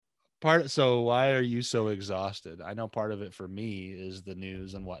So why are you so exhausted? I know part of it for me is the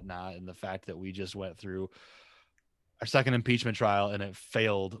news and whatnot, and the fact that we just went through our second impeachment trial and it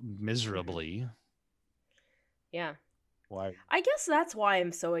failed miserably. Yeah. Why? I guess that's why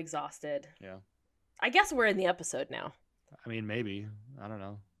I'm so exhausted. Yeah. I guess we're in the episode now. I mean, maybe. I don't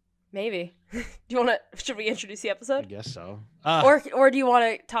know. Maybe. Do you want to? Should we introduce the I episode? guess so. Or do you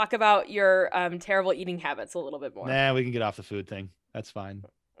want to talk about your terrible eating habits a little bit more? Nah, we can get off the food thing. That's fine.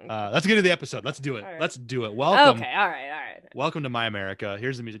 Let's get to the episode. Let's do it. Right. Let's do it. Welcome. Okay. All right. Welcome to My America.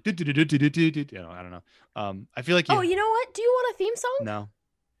 Here's the music. You know, I don't know. I feel like Oh, you know what? Do you want a theme song? No.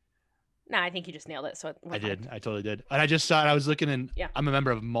 Nah, I think you just nailed it. So I did. I totally did. And I just saw it. I was looking in. Yeah. I'm a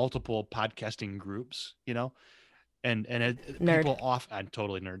member of multiple podcasting groups, you know, and Nerd. I'm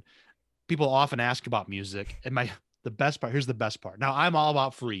totally nerd. People often ask about music, and the best part. Here's the best part. Now I'm all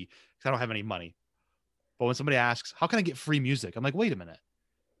about free because I don't have any money. But when somebody asks, "How can I get free music?" I'm like, "Wait a minute.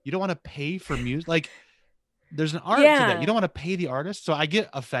 You don't want to pay for music? Like, there's an art to that. You don't want to pay the artist." So I get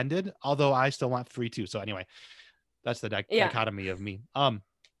offended, although I still want free too. So anyway, that's the dichotomy of me.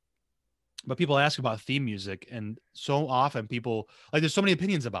 But people ask about theme music, and so often people like there's so many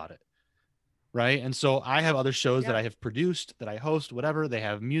opinions about it, right? And so I have other shows that I have produced, that I host, whatever. They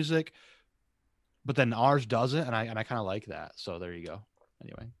have music, but then ours doesn't, and I kind of like that. So there you go.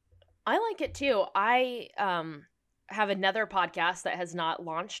 Anyway, I like it too. I have another podcast that has not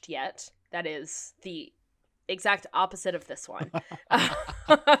launched yet. That is the exact opposite of this one.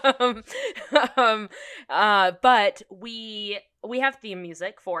 But we have theme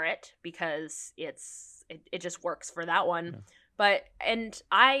music for it because it just works for that one. Yeah. But and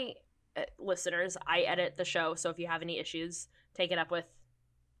I listeners, I edit the show, so if you have any issues, take it up with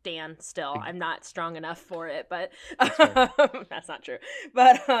Dan. Still, I'm not strong enough for it, but that's not true.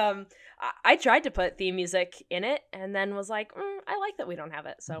 But I tried to put theme music in it and then was like, I like that we don't have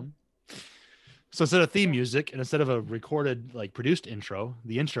it. So So instead of theme music and instead of a recorded, like produced intro,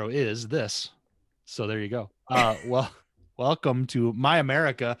 the intro is this. So there you go. Well, welcome to My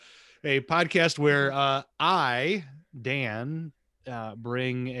America, a podcast where I, Dan,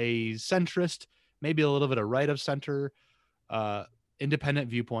 bring a centrist, maybe a little bit of right of center, independent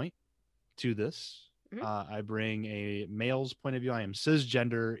viewpoint to this. I bring a male's point of view. I am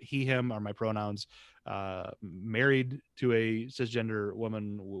cisgender. He, him are my pronouns. Married to a cisgender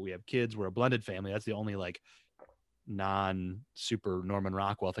woman. We have kids. We're a blended family. That's the only like non super Norman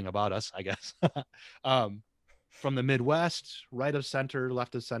Rockwell thing about us, I guess. From the Midwest, right of center,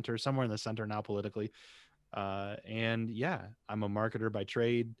 left of center, somewhere in the center now politically. And yeah, I'm a marketer by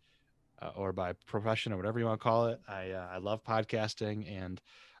trade or by profession or whatever you want to call it. I love podcasting, and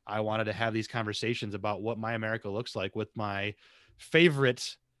I wanted to have these conversations about what My America looks like with my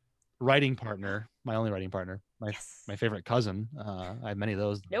favorite writing partner, my only writing partner, my favorite cousin. I have many of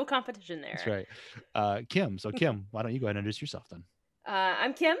those. No competition there. That's right. Kim. So Kim, why don't you go ahead and introduce yourself then?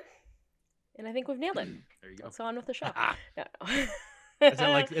 I'm Kim, and I think we've nailed it. There you go. Let's go on with the show. No. Is that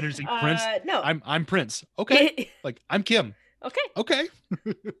like introducing Prince? No. I'm Prince. Okay. Like I'm Kim. Okay.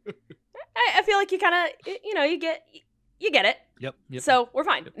 I feel like you kind of, you get it. Yep. So we're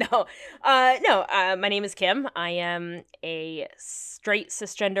fine. Yep. No. My name is Kim. I am a straight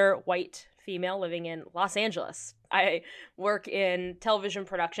cisgender white female living in Los Angeles. I work in television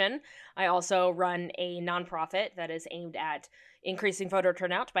production. I also run a nonprofit that is aimed at increasing voter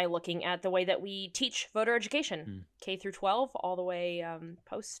turnout by looking at the way that we teach voter education, K through 12, all the way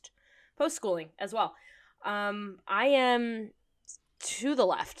post schooling as well. I am to the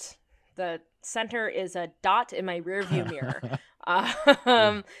left. The center is a dot in my rearview mirror.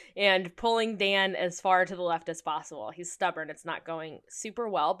 And pulling Dan as far to the left as possible. He's stubborn. It's not going super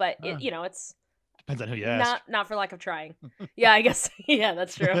well, but it's depends on who you ask. Not for lack of trying. Yeah, I guess. Yeah,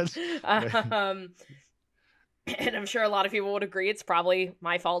 that's true. And I'm sure a lot of people would agree it's probably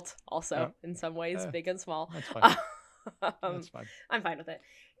my fault also in some ways, big and small. That's fine. That's fine. I'm fine with it.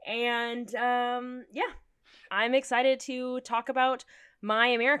 And I'm excited to talk about My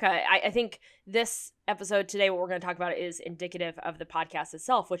America. I think this episode today, what we're going to talk about is indicative of the podcast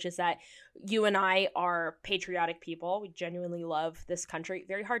itself, which is that you and I are patriotic people. We genuinely love this country.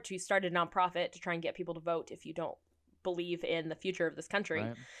 Very hard to start a nonprofit to try and get people to vote if you don't believe in the future of this country.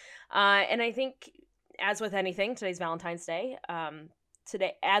 Right. And I think, as with anything, today's Valentine's Day.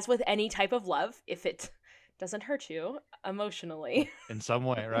 Today, as with any type of love, if it doesn't hurt you emotionally in some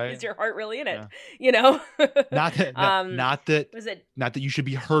way, right? Is your heart really in it? Yeah. You know, not that you should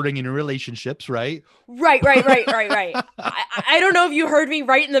be hurting in your relationships, right? Right. I don't know if you heard me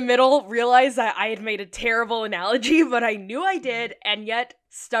right in the middle realize that I had made a terrible analogy, but I knew I did, and yet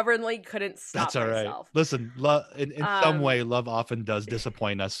stubbornly couldn't stop That's all right. myself. Listen, in some way, love often does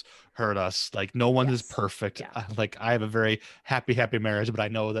disappoint us, hurt us. Like no one is perfect. Yeah. Like I have a very happy marriage, but I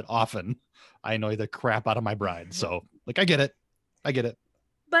know that often I annoy the crap out of my bride. So like, I get it.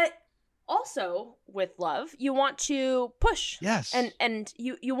 But also with love, you want to push. Yes. And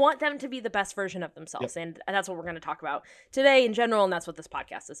you want them to be the best version of themselves. Yep. And that's what we're going to talk about today in general. And that's what this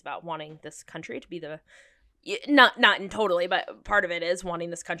podcast is about, wanting this country to be the, not in totally, but part of it is wanting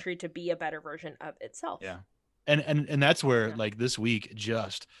this country to be a better version of itself. Yeah. And that's where like this week,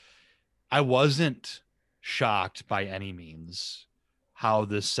 I wasn't shocked by any means how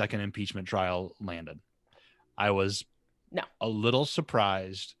this second impeachment trial landed. I was a little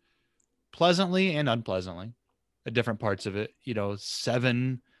surprised, pleasantly and unpleasantly, at different parts of it.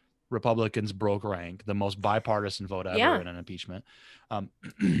 7 Republicans broke rank, the most bipartisan vote ever in an impeachment.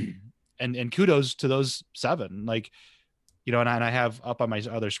 And kudos to those 7. Like, and I have up on my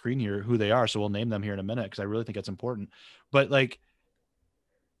other screen here who they are, so we'll name them here in a minute because I really think it's important. But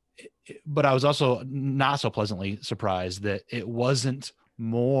but I was also not so pleasantly surprised that it wasn't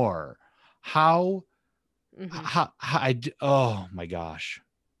more. Oh my gosh,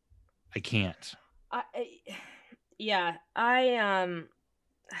 I can't.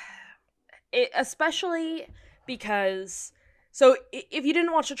 Especially because, so if you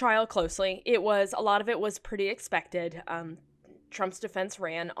didn't watch the trial closely, a lot of it was pretty expected. Trump's defense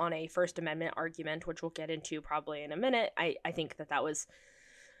ran on a First Amendment argument, which we'll get into probably in a minute. I think that was,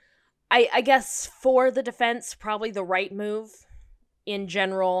 I guess, for the defense, probably the right move. In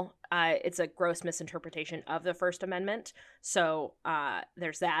general, it's a gross misinterpretation of the First Amendment. So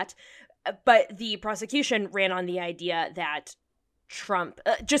there's that. But the prosecution ran on the idea that Trump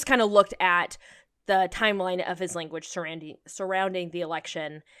just kind of looked at the timeline of his language surrounding the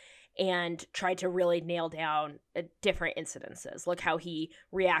election and tried to really nail down different incidences. Look how he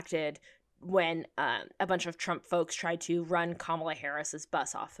reacted when a bunch of Trump folks tried to run Kamala Harris's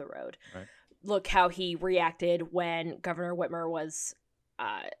bus off the road. Right. Look how he reacted when Governor Whitmer was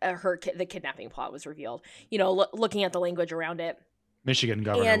the kidnapping plot was revealed. Looking at the language around it. Michigan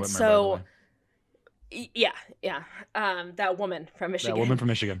Governor and Whitmer. So, that woman from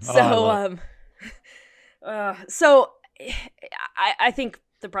Michigan. Oh, so I think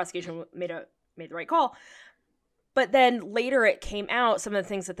the prosecution made the right call. But then later it came out, some of the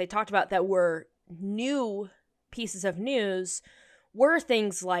things that they talked about that were new pieces of news were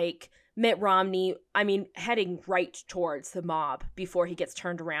things like Mitt Romney, heading right towards the mob before he gets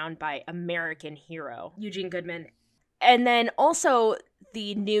turned around by American hero Eugene Goodman. And then also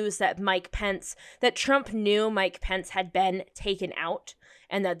the news that Trump knew Mike Pence had been taken out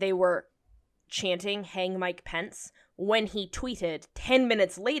and that they were chanting "Hang Mike Pence" when he tweeted 10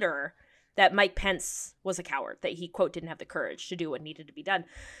 minutes later that Mike Pence was a coward, that he, quote, didn't have the courage to do what needed to be done.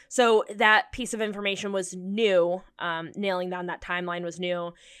 So that piece of information was new. Nailing down that timeline was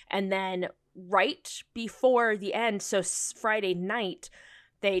new. And then right before the end, so Friday night,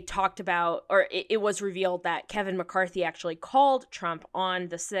 they talked about, or it was revealed that Kevin McCarthy actually called Trump on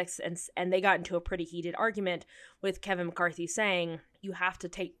the 6th, and they got into a pretty heated argument with Kevin McCarthy saying, you have to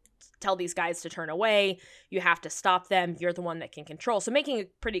tell these guys to turn away. You have to stop them. You're the one that can control. So making a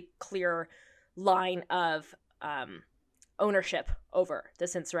pretty clear line of ownership over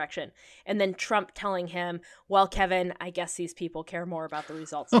this insurrection. And then Trump telling him, well, Kevin, I guess these people care more about the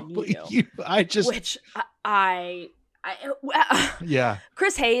results than you do. Yeah.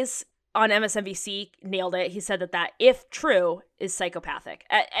 Chris Hayes on MSNBC nailed it. He said that if true is psychopathic.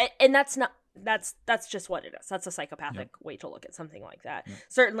 And that's just what it is. That's a psychopathic way to look at something like that. Yep.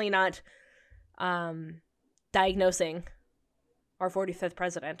 Certainly not diagnosing our 45th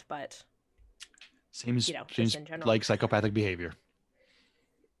president, but seems like psychopathic behavior.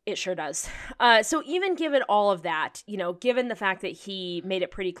 It sure does. So even given all of that, given the fact that he made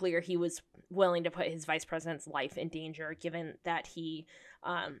it pretty clear he was willing to put his vice president's life in danger, given that he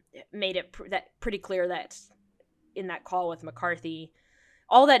made it pretty clear that in that call with McCarthy,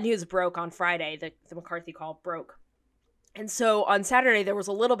 all that news broke on Friday. The McCarthy call broke. And so on Saturday, there was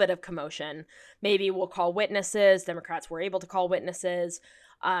a little bit of commotion. Maybe we'll call witnesses. Democrats were able to call witnesses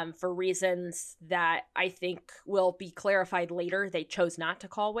for reasons that I think will be clarified later. They chose not to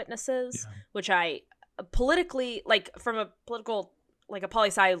call witnesses, which I politically, from a political, a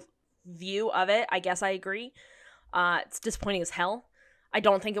poli-sci view of it, I guess I agree. It's disappointing as hell. I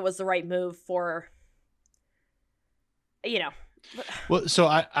don't think it was the right move for, Well, so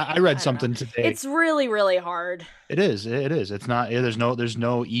I read something today. It's really, really hard. It is. It's not, there's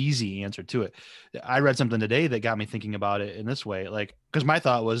no easy answer to it. I read something today that got me thinking about it in this way. Because my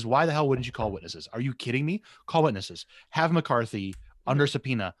thought was, why the hell wouldn't you call witnesses? Are you kidding me? Call witnesses. Have McCarthy under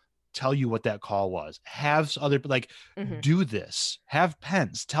subpoena, tell you what that call was. Have other do this. Have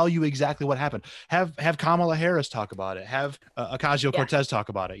Pence tell you exactly what happened. Have Kamala Harris talk about it. Have Ocasio-Cortez talk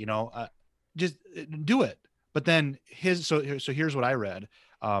about it. Just do it. But then so here's what I read.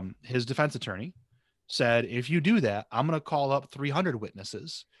 His defense attorney said, if you do that, I'm going to call up 300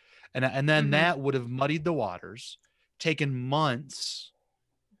 witnesses, and then that would have muddied the waters, taken months.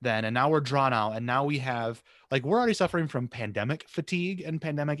 Then, and now we're drawn out, and now we have we're already suffering from pandemic fatigue and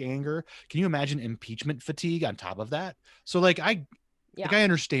pandemic anger. Can you imagine impeachment fatigue on top of that? So I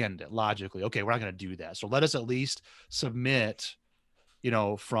understand it logically. Okay, we're not going to do that. So let us at least submit,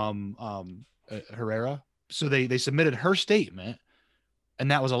 from Herrera. So they submitted her statement, and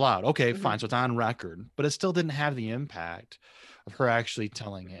that was allowed. Okay, fine. So it's on record, but it still didn't have the impact of her actually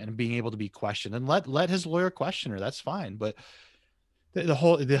telling it and being able to be questioned. And let his lawyer question her. That's fine. But the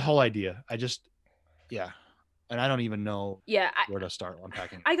whole idea, and I don't even know where to start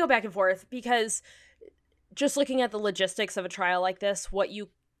unpacking. I go back and forth because just looking at the logistics of a trial like this, what you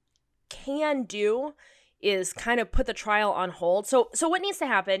can do is kind of put the trial on hold. So what needs to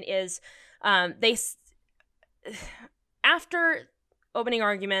happen is after opening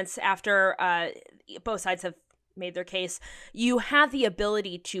arguments, after both sides have made their case, you have the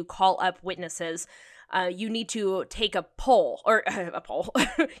ability to call up witnesses. You need to take a poll, or a poll. You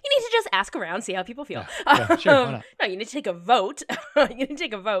need to just ask around, see how people feel. Yeah, sure, why not? No, you need to take a vote. You need to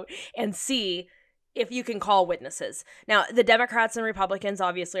take a vote and see if you can call witnesses. Now, the Democrats and Republicans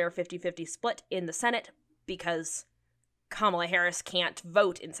obviously are 50-50 split in the Senate because Kamala Harris can't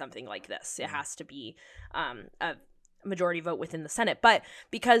vote in something like this. It has to be a majority vote within the Senate. But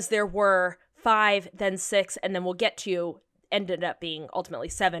because there were 5, then 6, and then we'll get to ended up being ultimately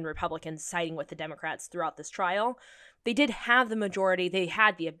 7 Republicans siding with the Democrats throughout this trial, they did have the majority. They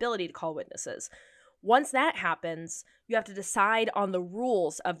had the ability to call witnesses. Once that happens, you have to decide on the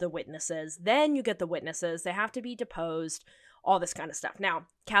rules of the witnesses. Then you get the witnesses. They have to be deposed, all this kind of stuff. Now,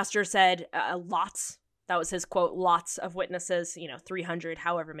 Castor said lots. That was his quote, lots of witnesses, 300,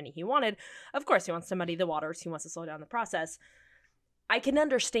 however many he wanted. Of course, he wants to muddy the waters. He wants to slow down the process. I can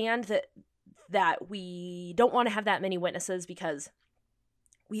understand that we don't want to have that many witnesses because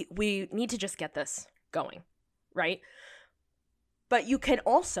we need to just get this going, right? But you can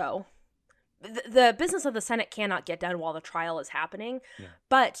also, the business of the Senate cannot get done while the trial is happening. Yeah.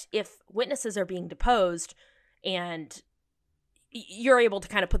 But if witnesses are being deposed and you're able to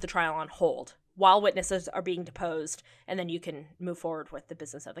kind of put the trial on hold while witnesses are being deposed, and then you can move forward with the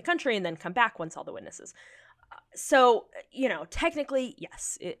business of the country and then come back once all the witnesses. So, technically,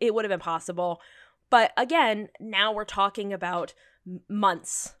 yes, it would have been possible. But again, now we're talking about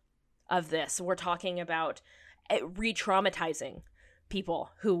months of this. We're talking about re-traumatizing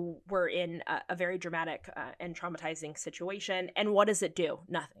people who were in a very dramatic and traumatizing situation. And what does it do?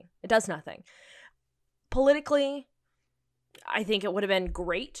 Nothing. It does nothing. Politically, I think it would have been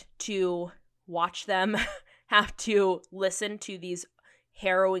great to watch them have to listen to these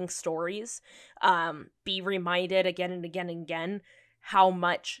harrowing stories, be reminded again and again and again how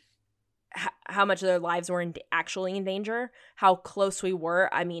much their lives were actually in danger, how close we were.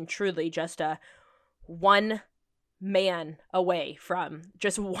 I mean, truly just one man away from,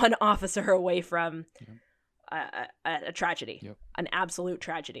 just one officer away from a tragedy, an absolute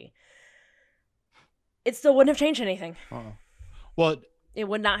tragedy. It still wouldn't have changed anything. Well, it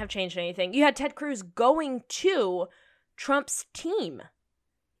would not have changed anything. You had Ted Cruz going to Trump's team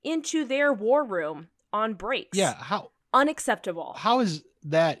into their war room on breaks. Yeah, how unacceptable. How is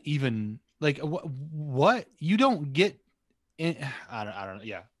that even what? You don't get in. I don't know.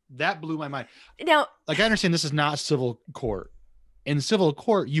 Yeah, that blew my mind. Now, I understand this is not civil court. In civil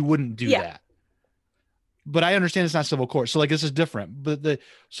court, you wouldn't do that. But I understand it's not civil court, so this is different. But the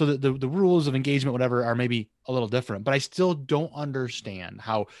rules of engagement, whatever, are maybe a little different. But I still don't understand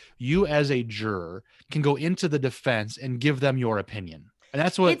how you, as a juror, can go into the defense and give them your opinion. And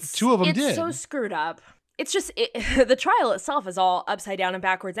that's what 2 of them did. It's so screwed up. It's just the trial itself is all upside down and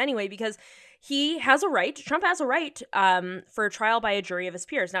backwards anyway, because he has a right. Trump has a right for a trial by a jury of his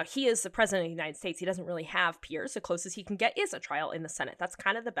peers. Now, he is the president of the United States. He doesn't really have peers. The closest he can get is a trial in the Senate. That's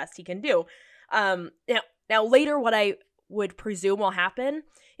kind of the best he can do. Now later, what I would presume will happen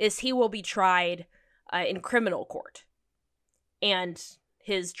is he will be tried in criminal court, and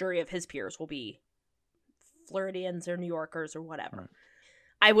his jury of his peers will be Floridians or New Yorkers or whatever. Right.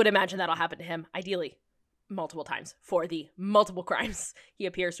 I would imagine that'll happen to him, ideally, multiple times for the multiple crimes he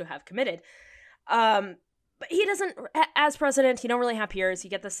appears to have committed. But he doesn't, as president, you don't really have peers. You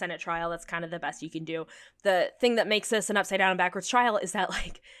get the Senate trial. That's kind of the best you can do. The thing that makes this an upside down and backwards trial is that,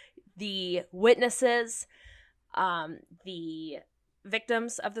 the witnesses, the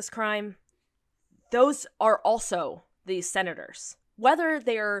victims of this crime, those are also these senators. Whether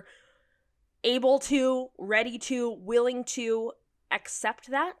they're able to, ready to, willing to accept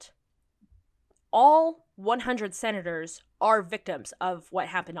that, all 100 senators are victims of what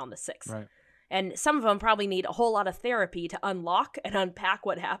happened on the 6th. Right. And some of them probably need a whole lot of therapy to unlock and unpack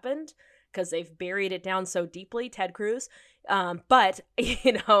what happened because they've buried it down so deeply, Ted Cruz. But,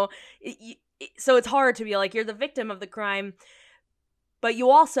 so it's hard to be like, you're the victim of the crime, but you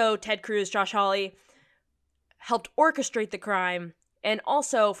also, Ted Cruz, Josh Hawley, helped orchestrate the crime. And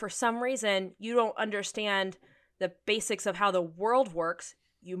also, for some reason, you don't understand the basics of how the world works,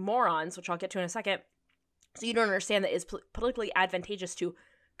 you morons, which I'll get to in a second. So you don't understand that it's politically advantageous to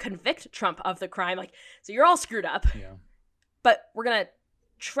convict Trump of the crime. Like, so you're all screwed up. Yeah. But we're going to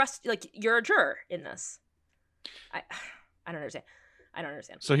trust, like, you're a juror in this. I don't understand. I don't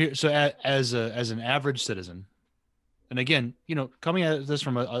understand. So as an average citizen, and again, coming at this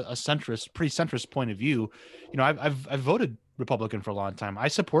from a centrist, pretty centrist point of view, I've voted Republican for a long time. I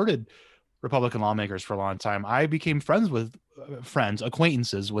supported Republican lawmakers for a long time. I became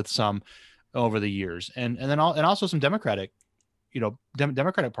acquaintances with some over the years, and also some Democratic,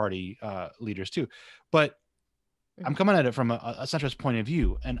 Democratic Party leaders too. But I'm coming at it from a centrist point of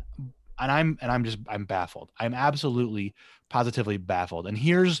view, and I'm baffled. I'm absolutely, positively baffled. And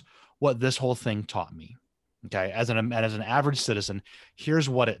here's what this whole thing taught me. Okay, as an average citizen, here's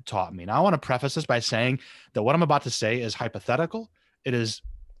what it taught me. Now, I want to preface this by saying that what I'm about to say is hypothetical. This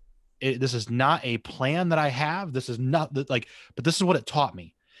is not a plan that I have. This is not but this is what it taught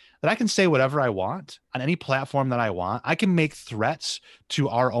me. That I can say whatever I want on any platform that I want. I can make threats to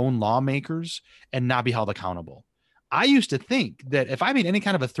our own lawmakers and not be held accountable. I used to think that if I made any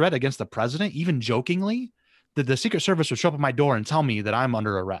kind of a threat against the president, even jokingly, that the Secret Service would show up at my door and tell me that I'm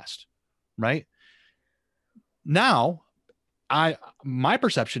under arrest, right? Now, my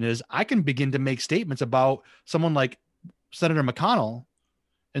perception is I can begin to make statements about someone like Senator McConnell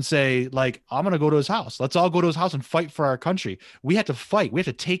and say, like, I'm going to go to his house. Let's all go to his house and fight for our country. We have to fight. We have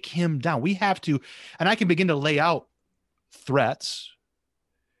to take him down. We have to. And I can begin to lay out threats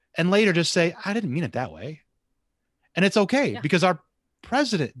and later just say, I didn't mean it that way. And it's okay because our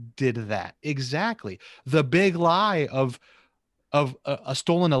president did that. Exactly. The big lie of a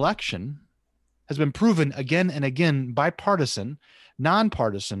stolen election has been proven again and again, bipartisan,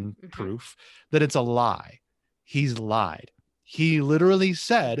 nonpartisan proof that it's a lie. He's lied. He literally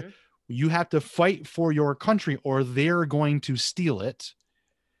said, you have to fight for your country or they're going to steal it.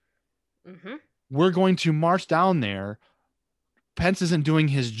 We're going to march down there. Pence isn't doing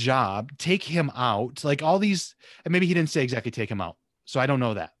his job. Take him out. Like all these, and maybe he didn't say exactly take him out. So I don't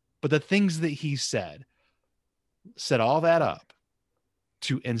know that. But the things that he said all that up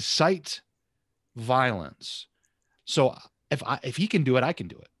to incite violence. So if he can do it, I can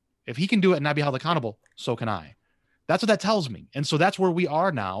do it. If he can do it and not be held accountable, so can I. That's what that tells me. And so that's where we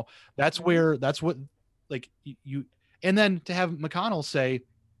are now. That's what like you, and then to have McConnell say,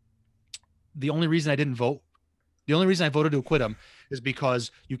 the only reason I voted to acquit him is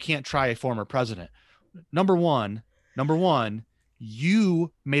because you can't try a former president. Number one,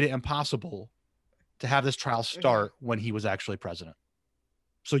 you made it impossible to have this trial start when he was actually president.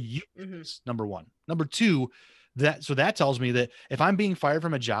 So number one. Number two, that tells me that if I'm being fired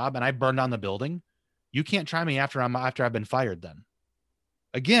from a job and I burn down the building, you can't try me after I've been fired then.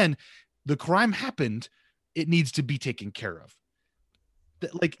 Again, the crime happened. It needs to be taken care of.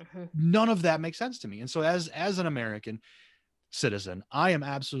 None of that makes sense to me. And so as an American citizen, I am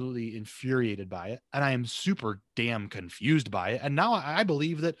absolutely infuriated by it. And I am super damn confused by it. And now I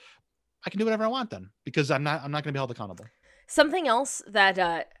believe that I can do whatever I want then, because I'm not going to be held accountable. Something else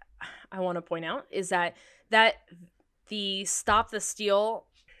that I want to point out is that the Stop the Steal,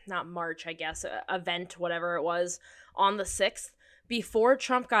 not march, I guess, event, whatever it was, on the 6th, before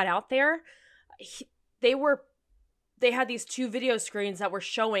Trump got out there, they had these two video screens that were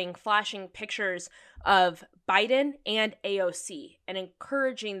flashing pictures of Biden and AOC and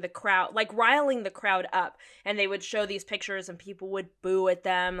encouraging the crowd, like riling the crowd up. And they would show these pictures and people would boo at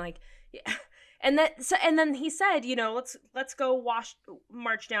them. Like, and then he said, let's go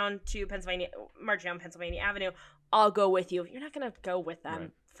march down Pennsylvania Avenue. I'll go with you. You're not going to go with them,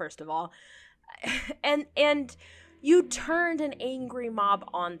 right. First of all. And you turned an angry mob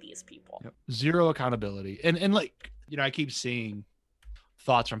on these people. Yep. Zero accountability. And I keep seeing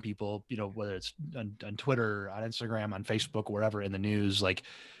thoughts from people, whether it's on Twitter, on Instagram, on Facebook, wherever in the news, like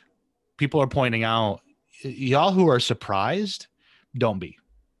people are pointing out, y'all who are surprised, don't be.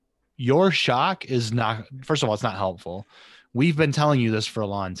 Your shock is not, first of all, it's not helpful. We've been telling you this for a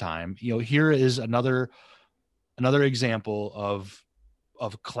long time. Here is another example of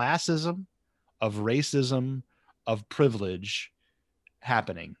of classism, of racism, of privilege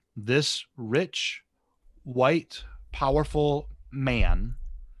happening. This rich, white, powerful man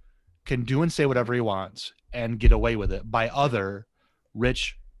can do and say whatever he wants and get away with it by other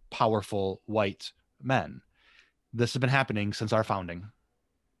rich, powerful white men. This has been happening since our founding.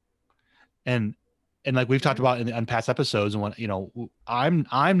 And like we've talked about on past episodes, and when, you know,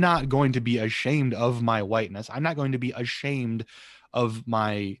 I'm not going to be ashamed of my whiteness. I'm not going to be ashamed of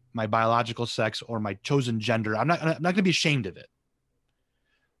my biological sex or my chosen gender. I'm not going to be ashamed of it.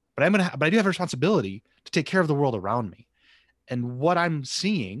 But I do have a responsibility to take care of the world around me. And what I'm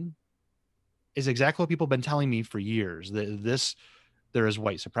seeing is exactly what people have been telling me for years. There is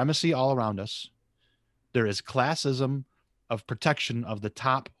white supremacy all around us. There is classism of protection of the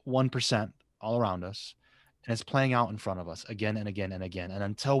top 1% all around us. And it's playing out in front of us again and again and again. And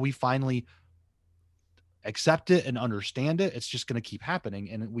until we finally accept it and understand it, it's just going to keep happening.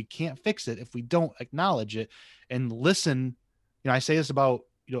 And we can't fix it if we don't acknowledge it and listen. You know, I say this about,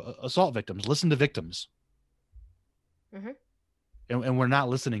 you know, assault victims. Listen to victims. Mm-hmm. And we're not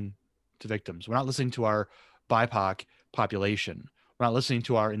listening to victims. We're not listening to our BIPOC population. We're not listening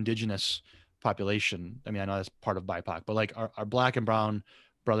to our indigenous population. I mean, I know that's part of BIPOC, but like our Black and brown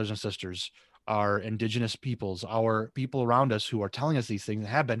brothers and sisters, our indigenous peoples, our people around us who are telling us these things and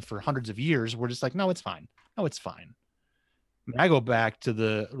have been for hundreds of years. We're just like, no, it's fine. No, it's fine. I mean, I go back to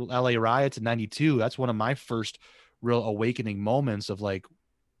the LA riots in 92. That's one of my first real awakening moments of like,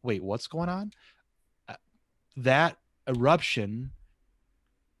 wait, what's going on? That eruption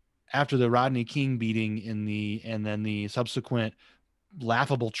after the Rodney King beating and then the subsequent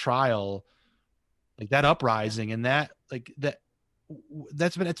laughable trial, like that uprising and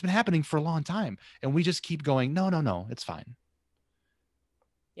it's been happening for a long time. And we just keep going, no, it's fine.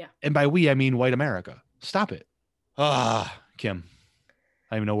 Yeah. And by we, I mean white America. Stop it. Kim,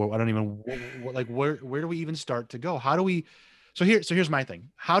 I don't even know where do we even start to go? How do we, so here's my thing.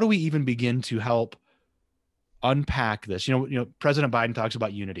 How do we even begin to help unpack this? You know, President Biden talks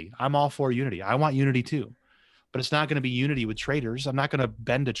about unity. I'm all for unity. I want unity too, but it's not going to be unity with traitors. I'm not going to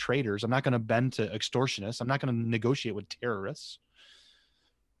bend to traitors. I'm not going to bend to extortionists. I'm not going to negotiate with terrorists.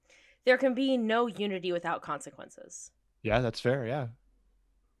 There can be no unity without consequences. Yeah, that's fair. Yeah.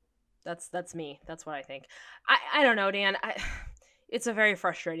 That's me. That's what I think. I don't know, Dan. It's a very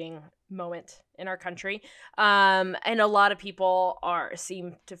frustrating moment in our country. And a lot of people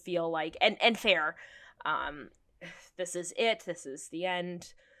seem to feel like, and fair, this is it. This is the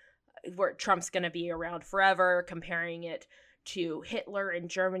end. Where Trump's going to be around forever, comparing it to Hitler in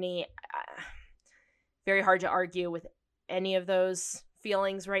Germany. Very hard to argue with any of those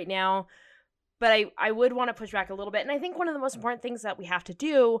feelings right now. But I would want to push back a little bit. And I think one of the most important things that we have to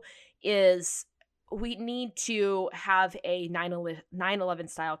do is we need to have a 9/11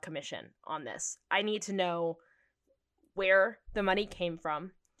 style commission on this. I need to know where the money came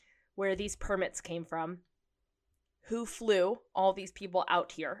from, where these permits came from, who flew all these people out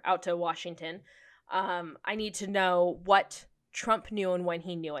to Washington. I need to know what Trump knew and when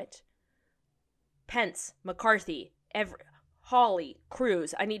he knew it. Pence, McCarthy, Hawley,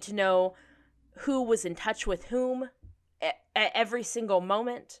 Cruz. I need to know who was in touch with whom at every single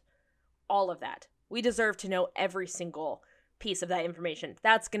moment. All of that. We deserve to know every single piece of that information.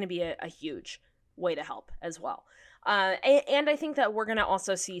 That's going to be a huge way to help as well. And I think that we're going to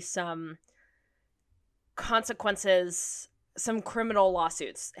also see some consequences, some criminal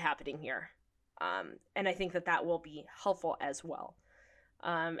lawsuits happening here. And I think that will be helpful as well.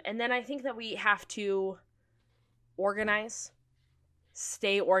 And then I think that we have to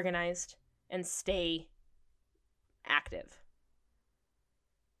stay organized, and stay active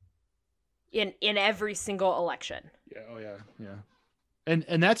in every single election. Yeah. Oh yeah. Yeah.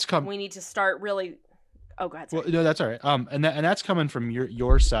 And that's we need to start really. Oh, go ahead. Sorry. Well, no, that's all right. And that's coming from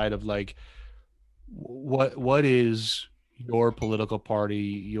your side of like, what is your political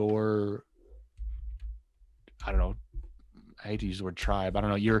party, I don't know, I hate to use the word tribe. I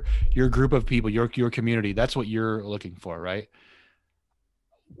don't know, your group of people, your community. That's what you're looking for, right?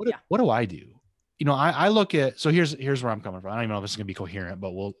 What do I do? You know, I look at, so here's where I'm coming from. I don't even know if this is gonna be coherent,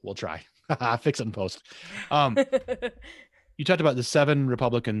 but we'll try. Fix it in post. You talked about the 7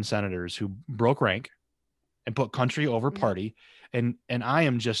 Republican senators who broke rank and put country over party. And I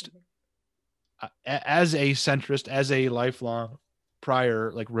am just, as a centrist, as a lifelong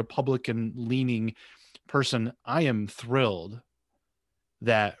prior, like Republican leaning person, I am thrilled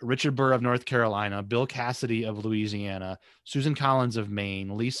that Richard Burr of North Carolina, Bill Cassidy of Louisiana, Susan Collins of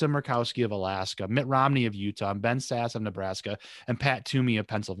Maine, Lisa Murkowski of Alaska, Mitt Romney of Utah, Ben Sasse of Nebraska, and Pat Toomey of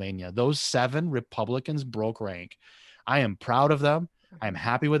Pennsylvania. Those 7 Republicans broke rank. I am proud of them. I am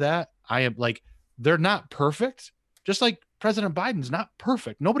happy with that. I am like, they're not perfect. Just like President Biden's not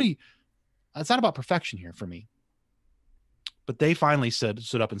perfect. It's not about perfection here for me. But they finally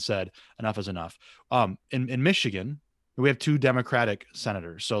stood up and said, enough is enough. In Michigan, we have 2 Democratic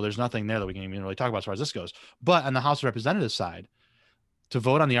senators. So there's nothing there that we can even really talk about as far as this goes. But on the House of Representatives side, to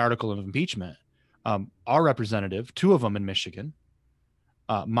vote on the article of impeachment, our representative, 2 of them in Michigan,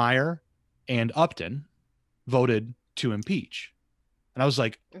 Meyer and Upton, voted to impeach. And I was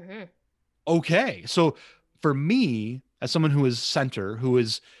like, okay. So for me, as someone who is center, who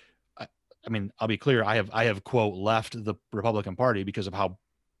is, I mean, I'll be clear, I have quote left the Republican Party because of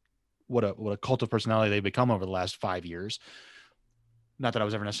what a cult of personality they've become over the last 5 years. Not that I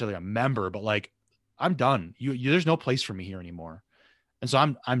was ever necessarily a member, but like, I'm done. There's no place for me here anymore. And so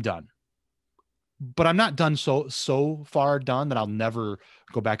I'm done. But I'm not done so far done that I'll never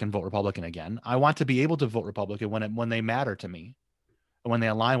go back and vote Republican again. I want to be able to vote Republican when they matter to me and when they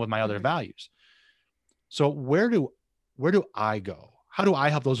align with my other values. So where do I go? How do I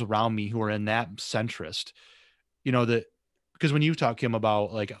help those around me who are in that centrist? Because when you talk, Kim,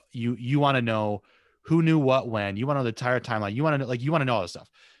 about like you want to know who knew what when, you want to know the entire timeline, you want to know all this stuff.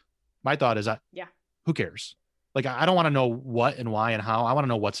 My thought is who cares? Like, I don't want to know what and why and how. I want to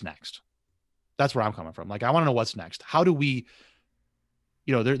know what's next. That's where I'm coming from. Like, I want to know what's next. How do we,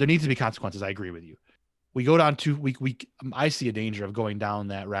 there needs to be consequences. I agree with you. We go down I see a danger of going down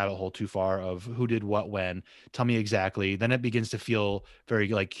that rabbit hole too far of who did what when. Tell me exactly. Then it begins to feel very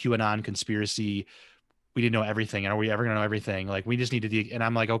like QAnon conspiracy. We didn't know everything. And are we ever going to know everything? Like, we just need to and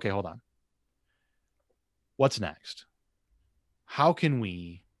I'm like, okay, hold on. What's next? How can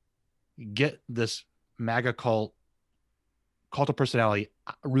we get this MAGA cult of personality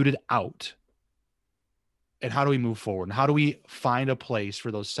rooted out? And how do we move forward? And how do we find a place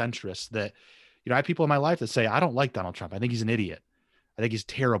for those centrists that, I have people in my life that say, I don't like Donald Trump. I think he's an idiot. I think he's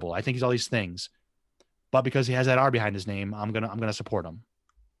terrible. I think he's all these things. But because he has that R behind his name, I'm going to support him.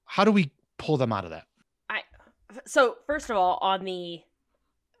 How do we pull them out of that? So first of all, on the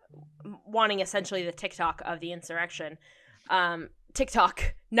wanting essentially the TikTok of the insurrection,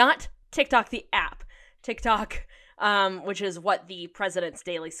 TikTok, not TikTok the app, TikTok, which is what the president's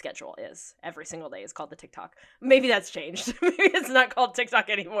daily schedule is. Every single day is called the TikTok. Maybe that's changed. Maybe it's not called TikTok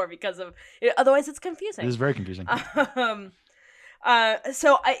anymore because of it. Otherwise it's confusing. It is very confusing. So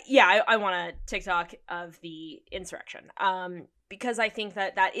I want a TikTok of the insurrection. Because I think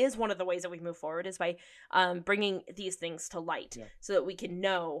that is one of the ways that we move forward is by bringing these things to light so that we can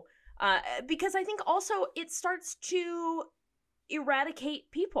know. Because I think also it starts to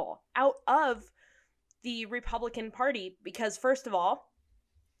eradicate people out of the Republican Party. Because first of all,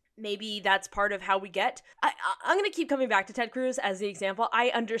 maybe that's part of how we get. I'm going to keep coming back to Ted Cruz as the example. I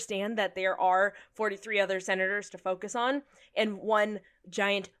understand that there are 43 other senators to focus on and one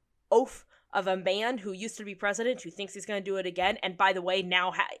giant oaf of a man who used to be president who thinks he's going to do it again. And by the way,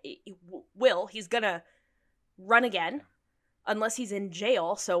 now he's going to run again unless he's in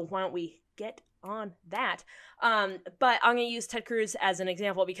jail. So why don't we get on that? But I'm going to use Ted Cruz as an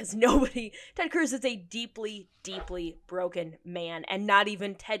example because Ted Cruz is a deeply, deeply broken man. And not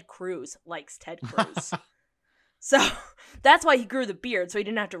even Ted Cruz likes Ted Cruz. So that's why he grew the beard. So he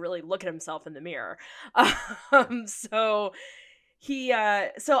didn't have to really look at himself in the mirror. So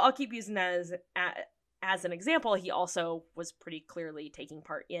I'll keep using that as an example. He also was pretty clearly taking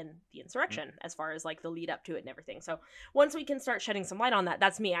part in the insurrection as far as like the lead up to it and everything. So once we can start shedding some light on that,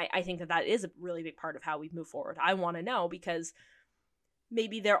 that's me. I think that is a really big part of how we move forward. I want to know because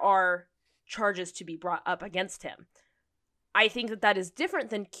maybe there are charges to be brought up against him. I think that is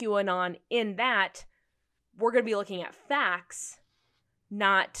different than QAnon in that we're going to be looking at facts,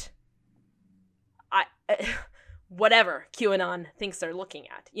 not whatever QAnon thinks they're looking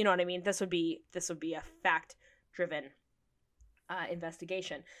at. You know what I mean? This would be a fact-driven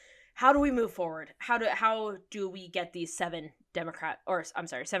investigation. How do we move forward? How do we get these 7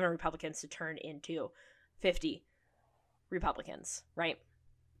 Republicans to turn into 50 Republicans, right?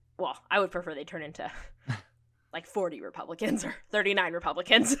 Well, I would prefer they turn into like 40 Republicans or 39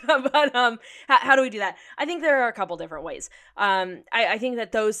 Republicans. But how do we do that? I think there are a couple different ways. I think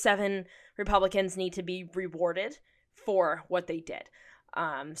that those 7 Republicans need to be rewarded for what they did.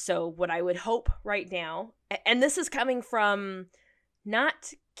 So what I would hope right now, and this is coming from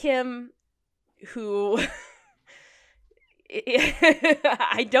not Kim, who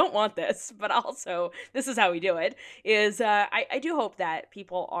I don't want this, but also this is how we do it, is I do hope that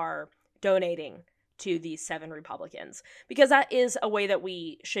people are donating to these 7 Republicans, because that is a way that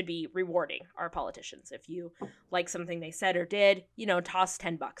we should be rewarding our politicians. If you like something they said or did, toss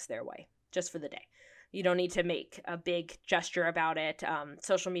 $10 their way just for the day. You don't need to make a big gesture about it.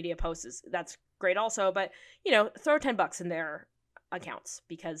 Social media posts, that's great also, but, throw $10 in their accounts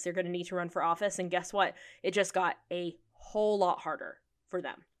because they're going to need to run for office. And guess what? It just got a whole lot harder for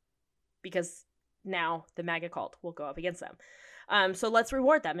them because now the MAGA cult will go up against them. So let's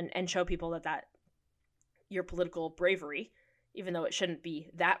reward them and show people that your political bravery, even though it shouldn't be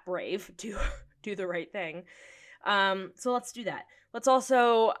that brave to do the right thing. So let's do that. Let's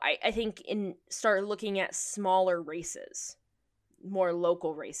also, I think, start looking at smaller races, more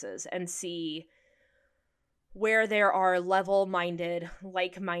local races, and see where there are level-minded,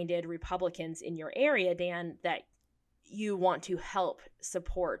 like-minded Republicans in your area, Dan, that you want to help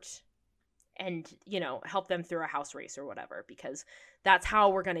support and, help them through a House race or whatever, because that's how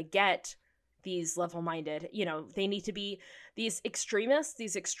we're going to get these level-minded, they need to be these extremists,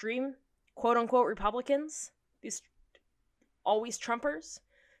 these extreme quote-unquote Republicans, these always Trumpers,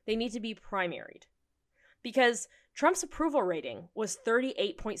 they need to be primaried. Because Trump's approval rating was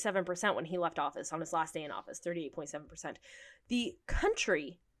 38.7% when he left office on his last day in office, 38.7%. The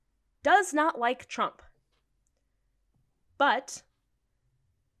country does not like Trump. But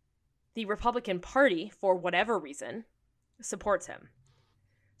the Republican Party, for whatever reason, supports him.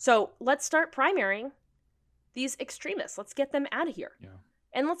 So let's start primarying these extremists. Let's get them out of here. Yeah.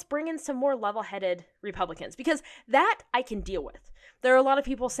 And let's bring in some more level-headed Republicans, because that I can deal with. There are a lot of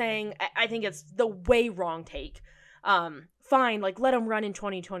people saying, I think it's the way wrong take. Fine, let him run in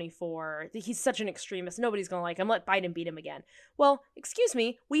 2024. He's such an extremist. Nobody's going to like him. Let Biden beat him again. Well, excuse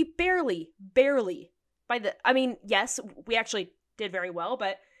me, we barely, yes, we actually did very well,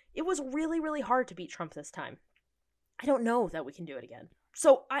 but it was really, really hard to beat Trump this time. I don't know that we can do it again.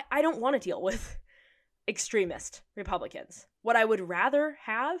 So I don't want to deal with extremist Republicans. What I would rather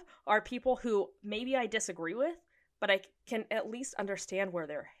have are people who maybe I disagree with, but I can at least understand where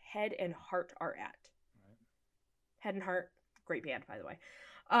their head and heart are at. Right. Head and Heart, great band, by the way.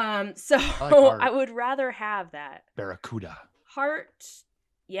 So I would rather have that. Barracuda. Heart,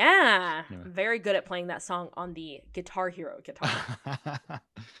 yeah. Very good at playing that song on the Guitar Hero guitar.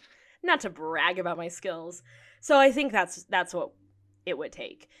 Not to brag about my skills. So I think that's what it would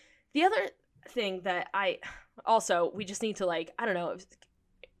take. The other thing that we just need to I don't know,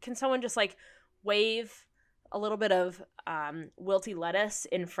 can someone just wave a little bit of wilty lettuce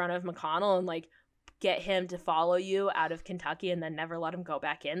in front of McConnell and get him to follow you out of Kentucky and then never let him go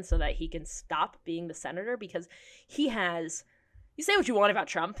back in so that he can stop being the senator? Because he has, you say what you want about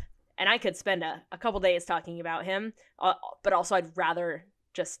Trump, and I could spend a couple days talking about him, but also I'd rather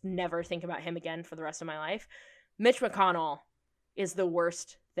just never think about him again for the rest of my life. Mitch McConnell is the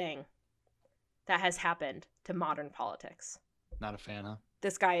worst thing that has happened to modern politics. Not a fan, huh?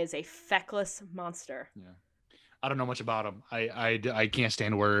 This guy is a feckless monster. Yeah. I don't know much about him. I can't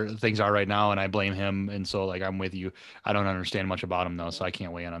stand where things are right now, and I blame him. And so I'm with you. I don't understand much about him though, so I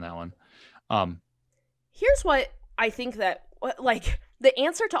can't weigh in on that one. Here's what I think that the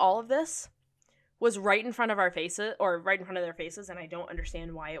answer to all of this was right in front of our faces, or right in front of their faces, and I don't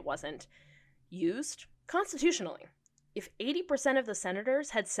understand why it wasn't used constitutionally. If 80% of the senators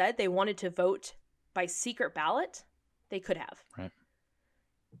had said they wanted to vote by secret ballot, they could have. Right.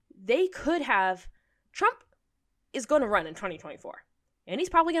 They could have. Trump is going to run in 2024, and he's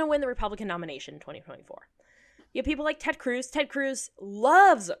probably going to win the Republican nomination in 2024. You have people like Ted Cruz. Ted Cruz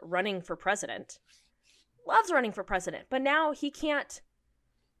loves running for president. But now he can't.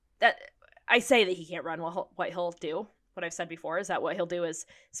 I say that he can't run. Well, what he'll do, what I've said before, is that what he'll do is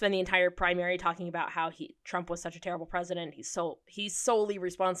spend the entire primary talking about how Trump was such a terrible president. He's solely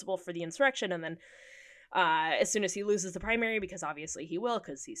responsible for the insurrection, and then as soon as he loses the primary, because obviously he will,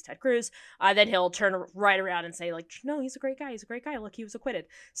 because he's Ted Cruz, then he'll turn right around and say no, he's a great guy. Look, he was acquitted.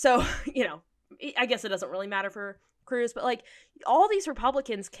 So I guess it doesn't really matter for Cruz, but all these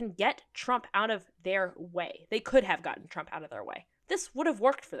Republicans can get Trump out of their way. They could have gotten Trump out of their way. This would have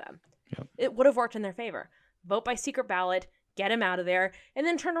worked for them. Yep. It would have worked in their favor. Vote by secret ballot, get him out of there, and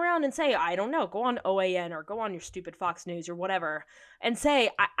then turn around and say, I don't know, go on OAN or go on your stupid Fox News or whatever, and say,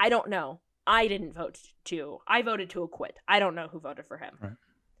 I don't know. I didn't vote I voted to acquit. I don't know who voted for him. Right.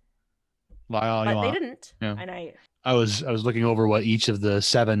 But they didn't. Yeah. And I was looking over what each of the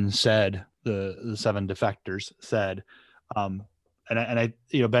seven said, the seven defectors said. And I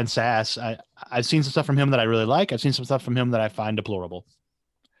Ben Sasse, I've seen some stuff from him that I really like. I've seen some stuff from him that I find deplorable.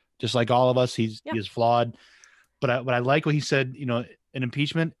 Just like all of us, he is flawed. But I like what he said. An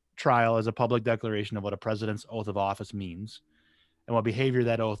impeachment trial is a public declaration of what a president's oath of office means and what behavior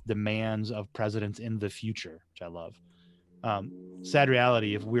that oath demands of presidents in the future, which I love. Sad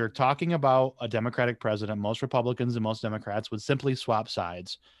reality, if we're talking about a Democratic president, most Republicans and most Democrats would simply swap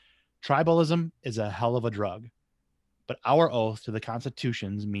sides Tribalism is a hell of a drug, but our oath to the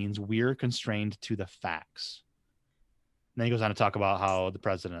constitutions means we're constrained to the facts. And then he goes on to talk about how the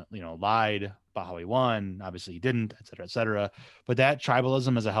president, lied about how he won. Obviously he didn't, et cetera, et cetera. But that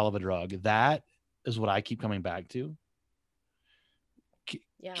tribalism is a hell of a drug. That is what I keep coming back to.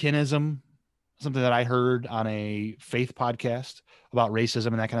 Yeah. Kinism, something that I heard on a faith podcast about racism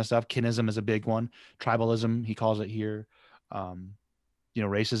and that kind of stuff. Kinism is a big one. Tribalism, he calls it here.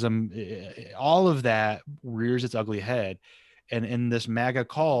 Racism, all of that rears its ugly head. And in this MAGA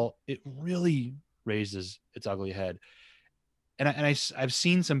call, it really raises its ugly head. And I've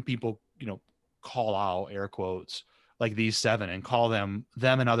seen some people, call out, air quotes, like these 7 and call them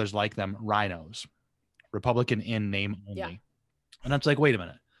and others like them rhinos, Republican in name only. Yeah. And it's like, wait a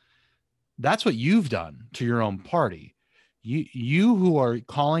minute. That's what you've done to your own party. You who are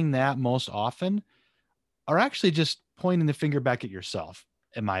calling that most often are actually just pointing the finger back at yourself,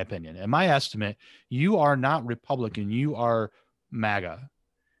 in my opinion. In my estimate, you are not Republican. You are MAGA.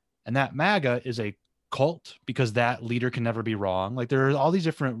 And that MAGA is a cult because that leader can never be wrong. Like there are all these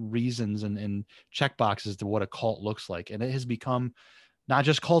different reasons and check boxes to what a cult looks like. And it has become not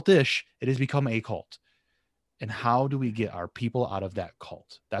just cultish, it has become a cult. And how do we get our people out of that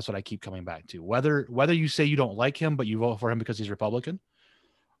cult? That's what I keep coming back to. Whether you say you don't like him, but you vote for him because he's Republican,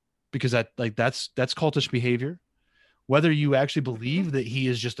 because that's cultish behavior. Whether you actually believe that he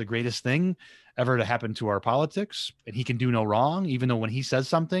is just the greatest thing ever to happen to our politics and he can do no wrong, even though when he says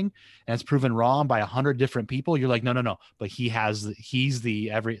something and it's proven wrong by 100 different people, you're like, no, but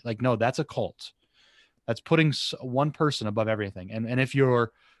no, that's a cult. That's putting one person above everything. And if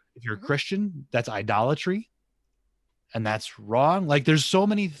you're Christian, that's idolatry. And that's wrong. Like there's so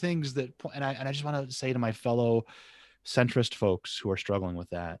many things that, and I just want to say to my fellow centrist folks who are struggling with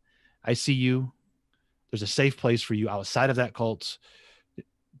that, I see you. There's a safe place for you outside of that cult.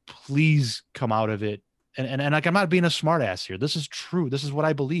 Please come out of it. And like, I'm not being a smart ass here. This is true. This is what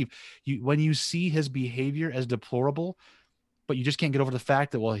I believe. When you see his behavior as deplorable, but you just can't get over the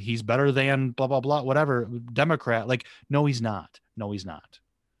fact that, well, he's better than blah, blah, blah, whatever Democrat. Like, no, he's not. No, he's not.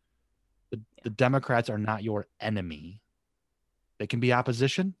 The Democrats are not your enemy. They can be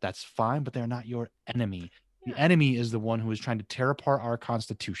opposition. That's fine, but they're not your enemy. Yeah. The enemy is the one who is trying to tear apart our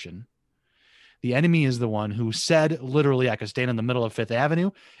Constitution. The enemy is the one who said, literally, I could stand in the middle of Fifth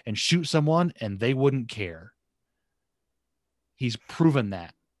Avenue and shoot someone and they wouldn't care. He's proven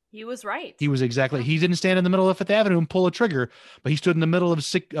that. He was right. He was exactly. He didn't stand in the middle of Fifth Avenue and pull a trigger, but he stood in the middle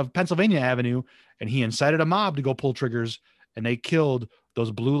of Pennsylvania Avenue and he incited a mob to go pull triggers, and they killed those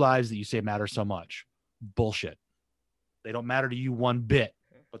blue lives that you say matter so much. Bullshit. They don't matter to you one bit,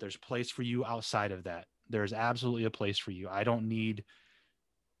 but there's place for you outside of that. There's absolutely a place for you. I don't need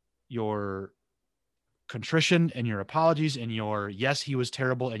your contrition and your apologies and your, yes, he was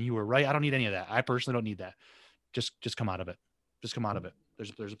terrible and you were right. I don't need any of that. I personally don't need that. Just come out of it. Just come out of it.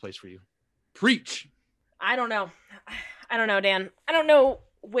 There's a place for you. Preach. I don't know, Dan. I don't know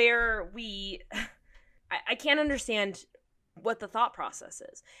where I can't understand what the thought process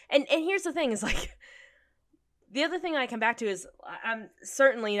is. And here's the thing is, like, the other thing I come back to is I'm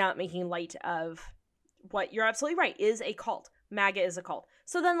certainly not making light of what you're absolutely right is a cult. MAGA is a cult.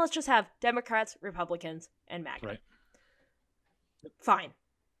 So then let's just have Democrats, Republicans, and MAGA. Right. Fine.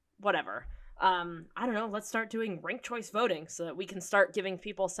 Whatever. I don't know. Let's start doing ranked choice voting so that we can start giving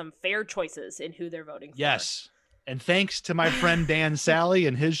people some fair choices in who they're voting for. Yes. And thanks to my friend Dan Sally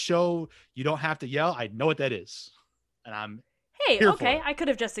and his show, You Don't Have to Yell. I know what that is. And I'm okay. I could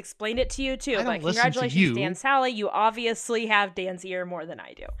have just explained it to you too, but congratulations, Dan Sally. You obviously have Dan's ear more than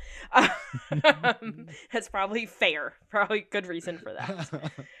I do. That's probably fair. Probably good reason for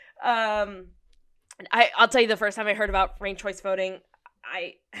that. I'll tell you, the first time I heard about ranked choice voting,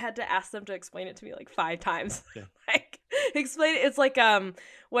 I had to ask them to explain it to me like 5 times. Yeah. Explain it. It's like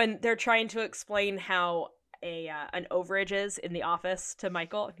when they're trying to explain how an overage is in The Office to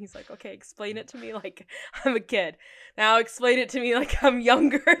Michael, and he's like, okay, explain it to me like I'm a kid. Now explain it to me like I'm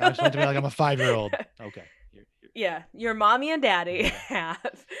younger. Now explain it to me like I'm a 5-year-old. Okay. Yeah, your mommy and daddy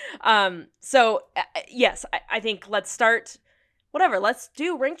have. So yes, I think let's start. Whatever. Let's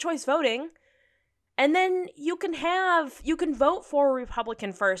do ranked choice voting. And then you can vote for a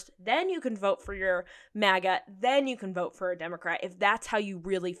Republican first, then you can vote for your MAGA, then you can vote for a Democrat if that's how you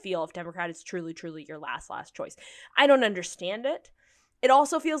really feel, if Democrat is truly, truly your last choice. I don't understand it. It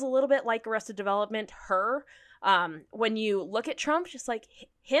also feels a little bit like Arrested Development, Her. When you look at Trump, just like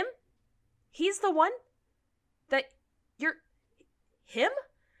him, he's the one that you're him?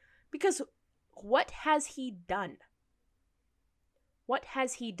 Because what has he done? What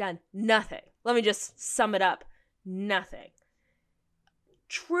has he done? Nothing. Let me just sum it up. Nothing.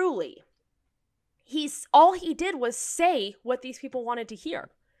 truly, all he did was say what these people wanted to hear.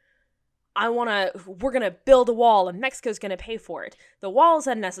 We're going to build a wall and Mexico's going to pay for it. The wall is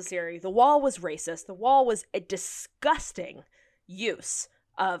unnecessary. The wall was racist. The wall was a disgusting use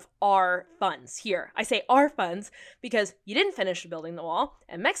of our funds. Here, I say our funds because you didn't finish building the wall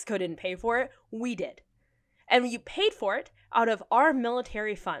and Mexico didn't pay for it. We did. And you paid for it out of our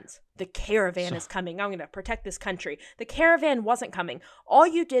military funds. The caravan is coming. I'm going to protect this country. The caravan wasn't coming. All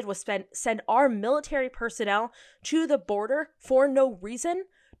you did was send our military personnel to the border for no reason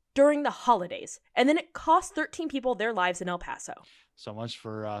during the holidays. And then it cost 13 people their lives in El Paso. So much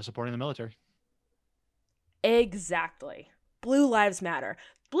for supporting the military. Exactly. Blue lives matter.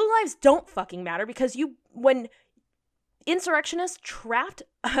 Blue lives don't fucking matter because when insurrectionists trapped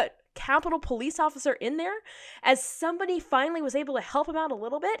a Capitol police officer in there, as somebody finally was able to help him out a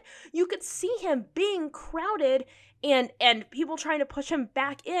little bit, you could see him being crowded and people trying to push him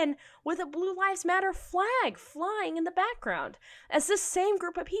back in with a Blue Lives Matter flag flying in the background. As this same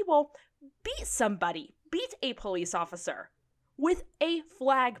group of people beat a police officer with a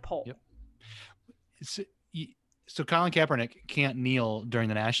flagpole. Yep. So Colin Kaepernick can't kneel during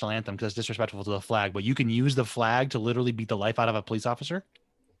the national anthem because it's disrespectful to the flag, but you can use the flag to literally beat the life out of a police officer?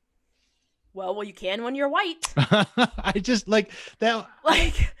 Well, you can when you're white. I just like that.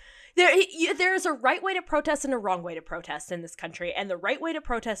 Like, there's a right way to protest and a wrong way to protest in this country. And the right way to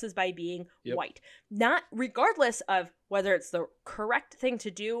protest is by being white. Not regardless of whether it's the correct thing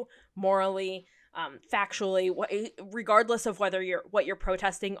to do morally, factually, regardless of whether what you're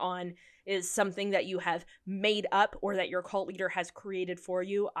protesting on is something that you have made up or that your cult leader has created for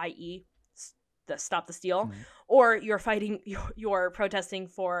you, i.e. the Stop the Steal, or you're protesting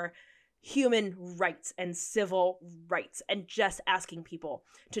for human rights and civil rights and just asking people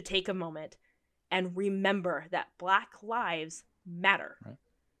to take a moment and remember that Black lives matter. Right.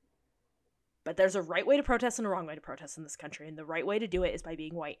 But there's a right way to protest and a wrong way to protest in this country. And the right way to do it is by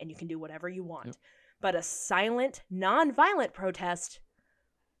being white, and you can do whatever you want. Yep. But a silent, non-violent protest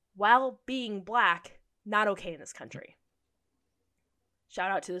while being Black, not okay in this country. Shout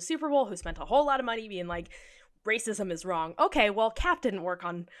out to the Super Bowl, who spent a whole lot of money being like, racism is wrong. Okay, well, Cap didn't work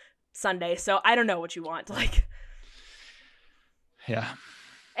on Sunday, so I don't know what you want. Like, yeah.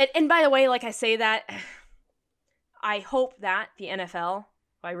 And by the way, like I say that, I hope that the NFL,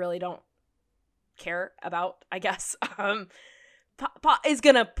 who I really don't care about, I guess, is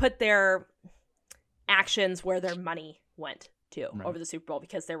gonna put their actions where their money went to over the Super Bowl,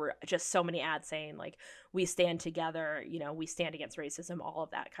 because there were just so many ads saying like, we stand together, we stand against racism, all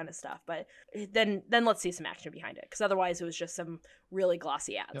of that kind of stuff. But then let's see some action behind it, because otherwise it was just some really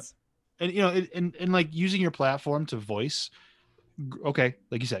glossy ads. Yep. And like using your platform to voice, okay,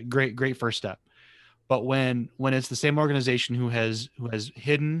 like you said, great first step. But when it's the same organization who has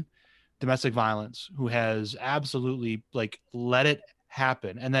hidden domestic violence, who has absolutely like let it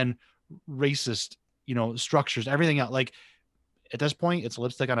happen, and then racist, structures, everything else, like at this point it's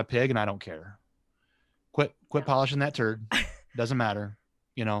lipstick on a pig, and I don't care. Quit polishing that turd. Doesn't matter,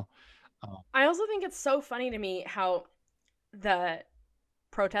 I also think it's so funny to me how the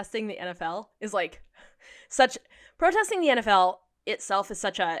protesting the NFL is like protesting the NFL itself is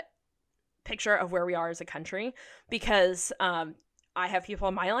such a picture of where we are as a country, because I have people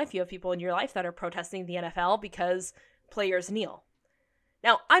in my life, you have people in your life that are protesting the NFL because players kneel.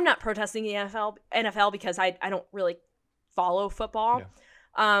 Now, I'm not protesting the NFL because I don't really follow football. Yeah.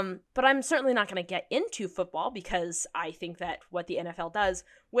 But I'm certainly not going to get into football, because I think that what the NFL does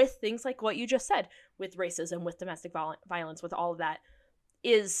with things like what you just said, with racism, with domestic violence, with all of that,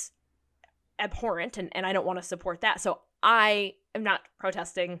 is abhorrent, and I don't want to support that. So I am not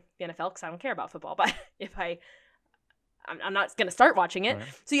protesting the NFL because I don't care about football. But if I'm not going to start watching it. Right.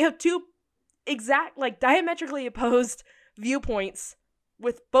 So you have two diametrically opposed viewpoints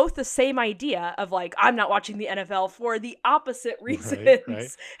with both the same idea of like, I'm not watching the NFL for the opposite reasons,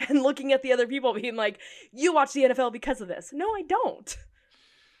 right. And looking at the other people being like, you watch the NFL because of this. No, I don't.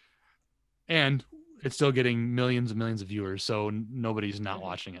 And it's still getting millions and millions of viewers, so nobody's not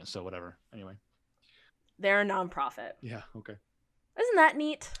watching it. So whatever. Anyway, they're a nonprofit. Yeah. Okay. Isn't that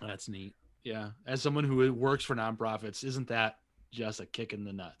neat? That's neat. Yeah. As someone who works for nonprofits, isn't that just a kick in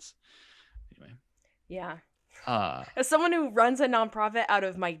the nuts? Anyway. Yeah. As someone who runs a nonprofit out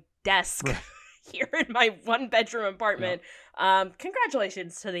of my desk here in my 1-bedroom apartment,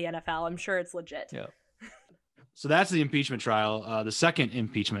 congratulations to the NFL. I'm sure it's legit. Yeah. So that's the impeachment trial. The second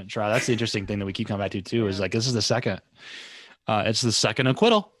impeachment trial. That's the interesting thing that we keep coming back to too. Is like, this is the second. It's the second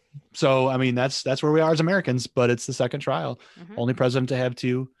acquittal. So I mean, that's where we are as Americans. But it's the second trial. Mm-hmm. Only president to have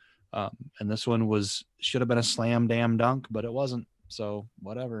two. And this one should have been a slam damn dunk, but it wasn't. So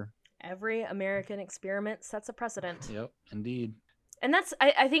whatever. Every American experiment sets a precedent. Yep, indeed. And that's,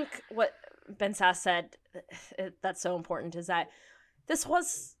 I think what Ben Sass said that's so important is that this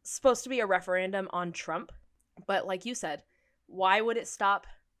was supposed to be a referendum on Trump. But like you said, why would it stop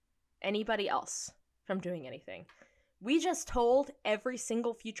anybody else from doing anything? We just told every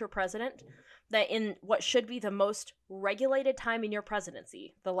single future president that in what should be the most regulated time in your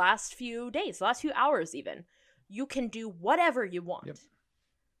presidency, the last few days, the last few hours even, you can do whatever you want. Yep.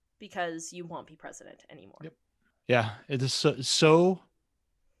 Because you won't be president anymore. Yep. Yeah, it is so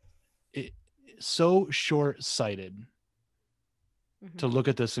short-sighted to look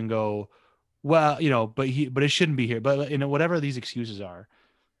at this and go, well, but it shouldn't be here. But whatever these excuses are,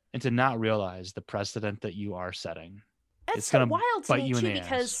 and to not realize the precedent that you are setting. It's so wild to me too,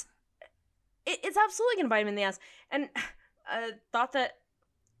 because it's absolutely going to bite him in the ass. And a thought that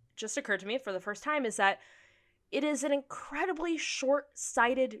just occurred to me for the first time is that it is an incredibly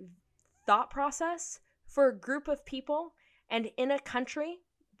short-sighted thought process for a group of people and in a country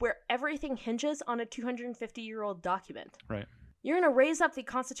where everything hinges on a 250-year-old document. Right. You're going to raise up the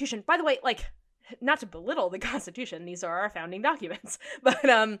Constitution. By the way, like, not to belittle the Constitution, these are our founding documents, but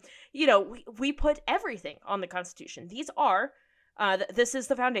we put everything on the Constitution. These are this is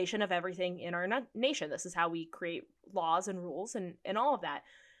the foundation of everything in our nation. This is how we create laws and rules and all of that.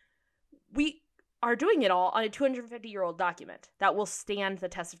 We are doing it all on a 250-year-old document that will stand the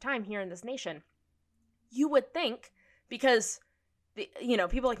test of time here in this nation. You would think, because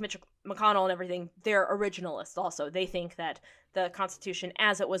people like Mitch McConnell and everything, they're originalists also. They think that the Constitution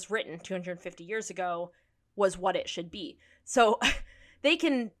as it was written 250 years ago was what it should be. So they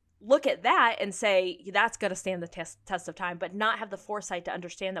can look at that and say that's going to stand the test of time, but not have the foresight to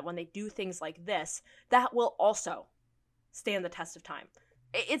understand that when they do things like this, that will also stand the test of time.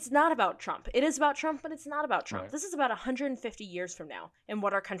 It's not about Trump. It is about Trump, but it's not about Trump. Right. This is about 150 years from now and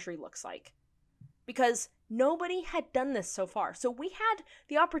what our country looks like. Because nobody had done this so far. So we had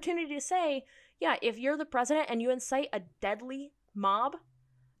the opportunity to say, yeah, if you're the president and you incite a deadly mob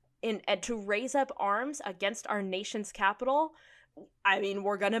and to raise up arms against our nation's capital, I mean,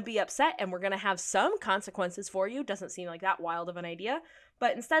 we're going to be upset and we're going to have some consequences for you. Doesn't seem like that wild of an idea.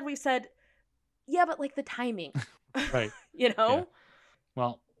 But instead we've said, yeah, but like the timing. Right. Yeah.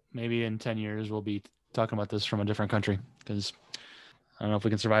 Well, maybe in 10 years we'll be talking about this from a different country, because I don't know if we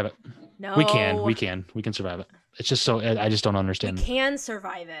can survive it. No. We can survive it. It's just so, I just don't understand. We can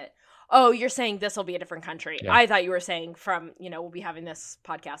survive it. Oh, you're saying this will be a different country. Yeah. I thought you were saying from, we'll be having this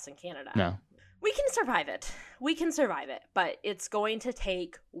podcast in Canada. No. We can survive it. We can survive it, but it's going to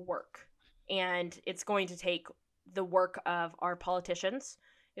take work. And it's going to take the work of our politicians.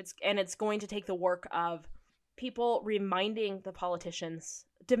 It's going to take the work of people reminding the politicians,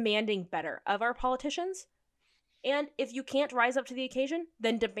 demanding better of our politicians. And if you can't rise up to the occasion,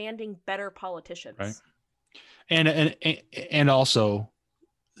 then demanding better politicians. Right. And also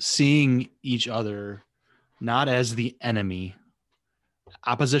seeing each other not as the enemy.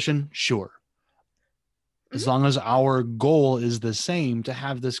 Opposition, sure. As long as our goal is the same, to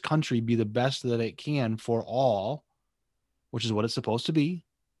have this country be the best that it can for all, which is what it's supposed to be.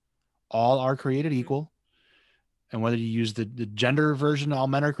 All are created equal. And whether you use the gender version, all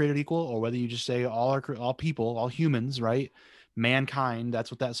men are created equal, or whether you just say all people, all humans, right? Mankind,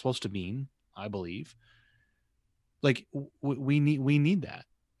 that's what that's supposed to mean, I believe. Like we need that.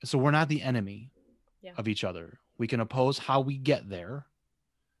 So we're not the enemy of each other. We can oppose how we get there.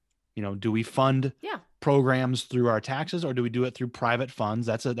 Do we fund programs through our taxes, or do we do it through private funds?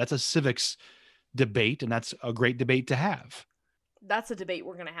 That's a civics debate, and that's a great debate to have. That's a debate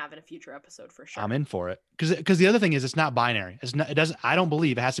we're going to have in a future episode for sure. I'm in for it. Because the other thing is, it's not binary. I don't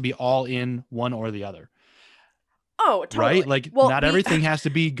believe it has to be all in one or the other. Oh, totally. Right? Like, not everything has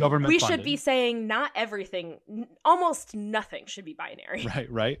to be government We funded. should be saying not everything, almost nothing should be binary.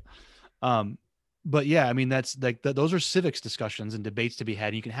 Right. But yeah, I mean, that's like, those are civics discussions and debates to be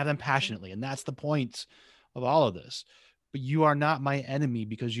had. You can have them passionately. And that's the point of all of this. But you are not my enemy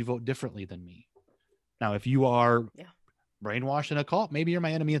because you vote differently than me. Now, if you are brainwashed in a cult, maybe you're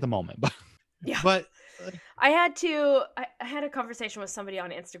my enemy at the moment. But but I had a conversation with somebody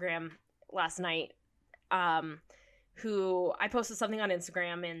on Instagram last night, who I posted something on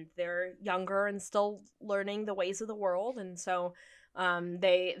Instagram, and they're younger and still learning the ways of the world, and so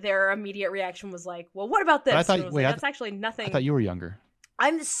their immediate reaction was like, well, what about this? That's actually nothing. I thought you were younger.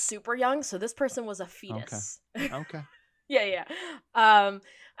 I'm super young, so this person was a fetus. Okay. Yeah.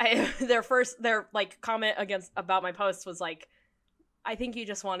 Their like comment about my post was like, I think you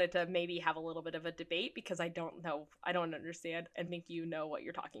just wanted to maybe have a little bit of a debate because I don't know, I don't understand and think you know what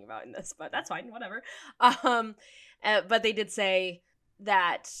you're talking about in this, but that's fine, whatever. But they did say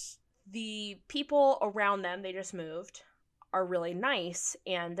that the people around them, they just moved, are really nice,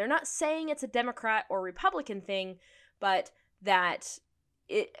 and they're not saying it's a Democrat or Republican thing, but that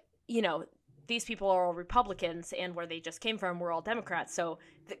it, you know, these people are all Republicans, and where they just came from, we're all Democrats. So,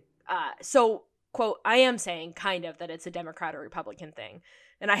 so quote, I am saying kind of that it's a Democrat or Republican thing.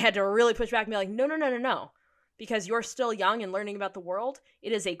 And I had to really push back and be like, no. Because you're still young and learning about the world,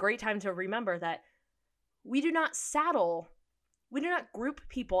 it is a great time to remember that we do not group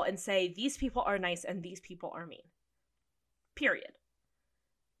people and say these people are nice and these people are mean. Period.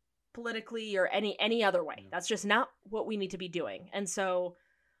 Politically or any other way. That's just not what we need to be doing. And so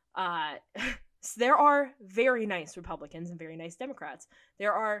there are very nice Republicans and very nice Democrats.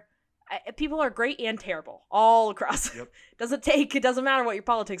 There are people are great and terrible all across. Yep. It doesn't matter what your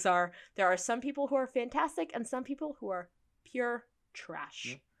politics are. There are some people who are fantastic and some people who are pure trash.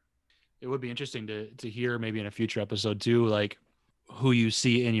 Yep. It would be interesting to hear maybe in a future episode too, like who you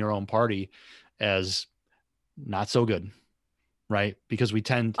see in your own party as not so good, right? Because we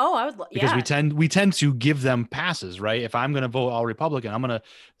tend we tend to give them passes, right? If I'm going to vote all Republican, I'm going to,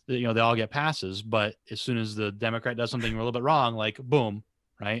 they all get passes. But as soon as the Democrat does something a little bit wrong, like boom,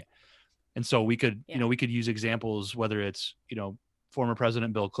 right? And so we could, we could use examples, whether it's, former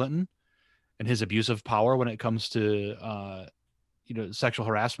President Bill Clinton and his abuse of power when it comes to, sexual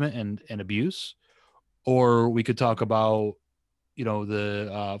harassment and abuse, or we could talk about,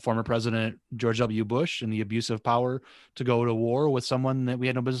 the former President George W. Bush and the abuse of power to go to war with someone that we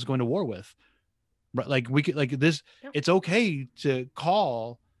had no business going to war with. But like we could, like this, It's okay to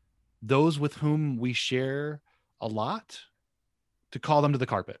call those with whom we share a lot, to call them to the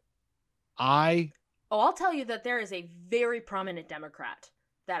carpet. I'll tell you that there is a very prominent Democrat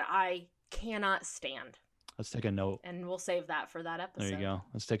that I cannot stand. Let's take a note. And we'll save that for that episode. There you go.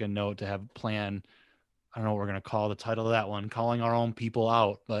 Let's take a note to have plan. I don't know what we're going to call the title of that one, calling our own people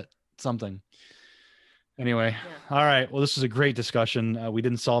out, but something. Anyway. Yeah. All right. Well, this is a great discussion. We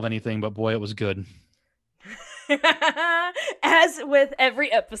didn't solve anything, but boy, it was good. As with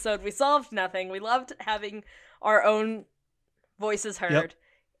every episode, we solved nothing. We loved having our own voices heard.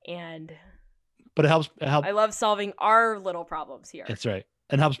 Yep. But it helps. I love solving our little problems here. That's right.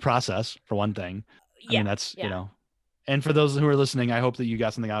 It helps process, for one thing. I mean, that's, and for those who are listening, I hope that you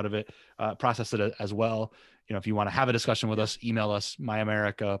got something out of it, process it as well. If you want to have a discussion with us, email us,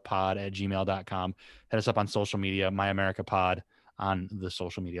 myamericapod@gmail.com. Hit us up on social media, myamericapod on the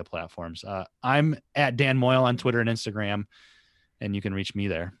social media platforms. I'm at Dan Moyle on Twitter and Instagram, and you can reach me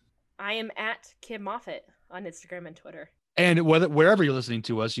there. I am at Kim Moffitt on Instagram and Twitter. And wherever you're listening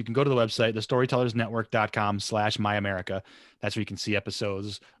to us, you can go to the website, thestorytellersnetwork.com/myamerica. That's where you can see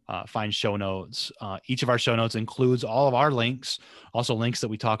episodes, find show notes. Each of our show notes includes all of our links, also links that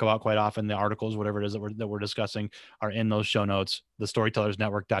we talk about quite often. The articles, whatever it is that we're discussing, are in those show notes,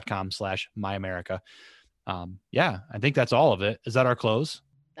 thestorytellersnetwork.com/myamerica. I think that's all of it. Is that our close?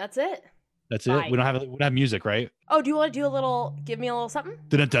 That's it. That's Bye. It. We don't have music, right? Oh, do you want to do give me a little something?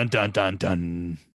 Dun dun dun dun dun.